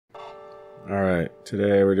Alright,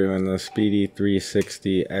 today we're doing the Speedy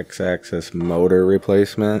 360 X-axis motor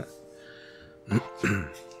replacement.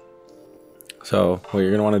 So what you're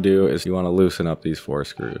going to want to do is you want to loosen up these 4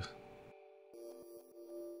 screws.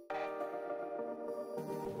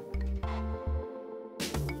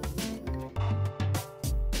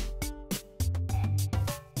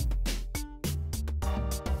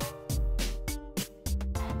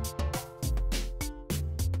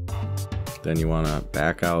 Then you want to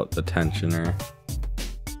back out the tensioner.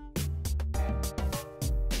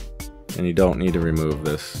 And you don't need to remove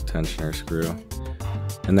this tensioner screw.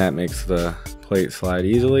 And that makes the plate slide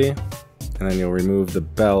easily. And then you'll remove the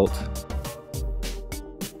belt.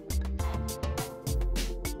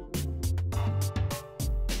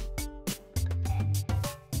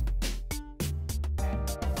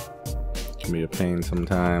 Can be a pain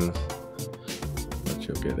sometimes, but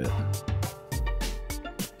you'll get it.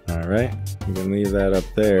 Alright, you can leave that up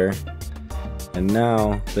there. And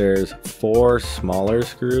now there's 4 smaller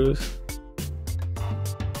screws.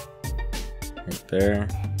 Right there,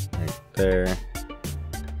 there,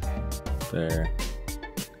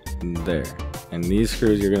 and there. And these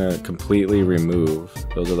screws you're going to completely remove.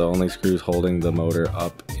 Those are the only screws holding the motor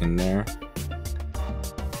up in there.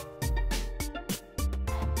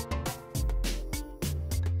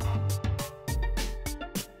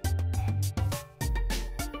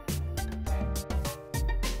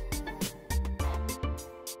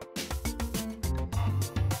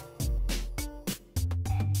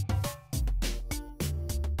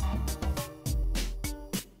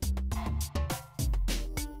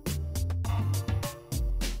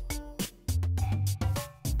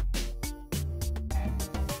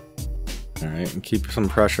 Alright, and keep some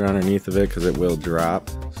pressure underneath of it because it will drop.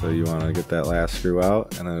 So you want to get that last screw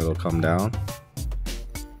out and then it'll come down.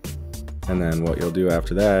 And then what you'll do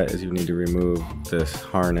after that is you need to remove this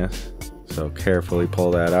harness. So carefully pull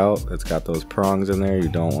that out. It's got those prongs in there, you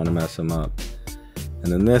don't want to mess them up.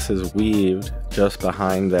 And then this is weaved just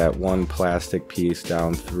behind that one plastic piece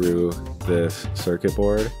down through this circuit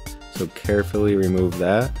board. So carefully remove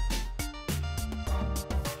that.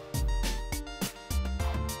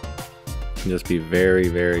 Just be very,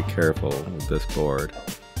 very careful with this board.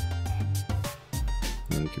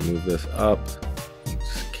 And you can move this up, and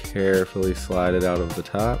just carefully slide it out of the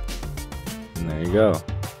top, and there you go.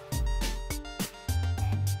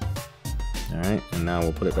 Alright, and now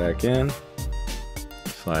we'll put it back in,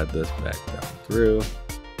 slide this back down through.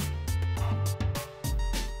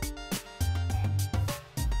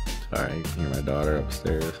 Sorry, you can hear my daughter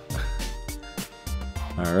upstairs.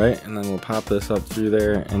 Alright, and then we'll pop this up through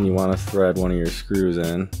there, and you want to thread one of your screws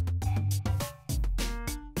in.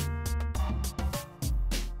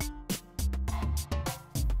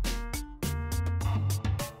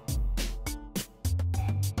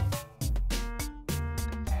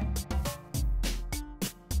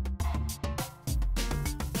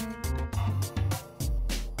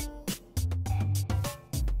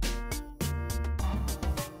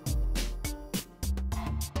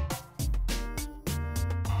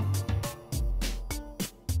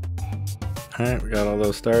 Alright, we got all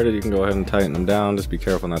those started. You can go ahead and tighten them down. Just be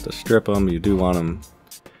careful not to strip them. You do want them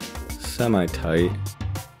semi-tight.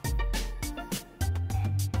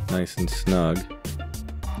 Nice and snug.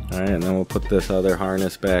 Alright, and then we'll put this other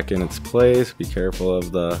harness back in its place. Be careful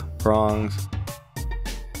of the prongs.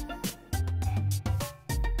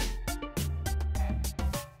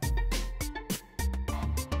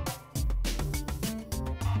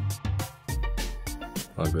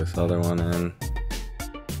 Plug this other one in.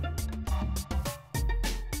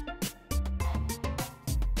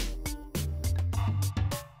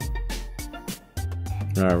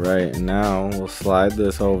 Alright, and now we'll slide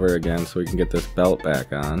this over again so we can get this belt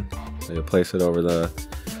back on. So you'll place it over the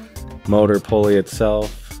motor pulley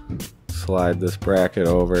itself, slide this bracket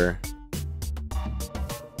over.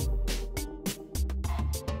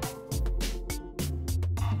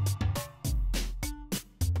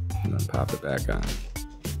 And then pop it back on.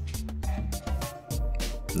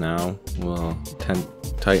 Now we'll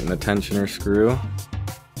tighten the tensioner screw.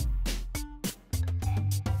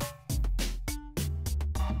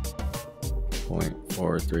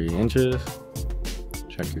 0.43 inches.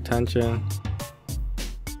 Check your tension.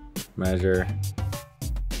 Measure.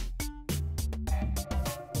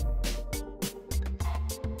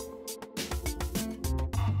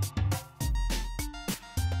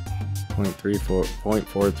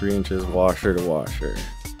 .43 inches washer to washer.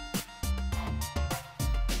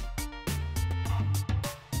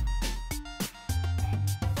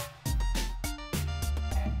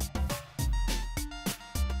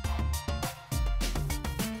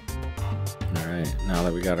 Now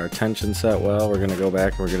that we got our tension set well. We're gonna go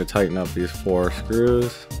back and we're gonna tighten up these 4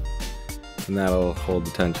 screws, and that'll hold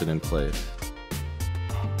the tension in place.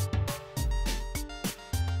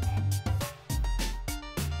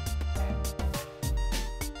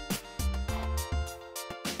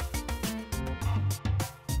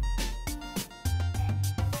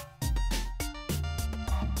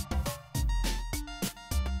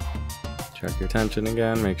 Check your tension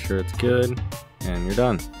again, make sure it's good, and you're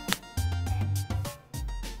done.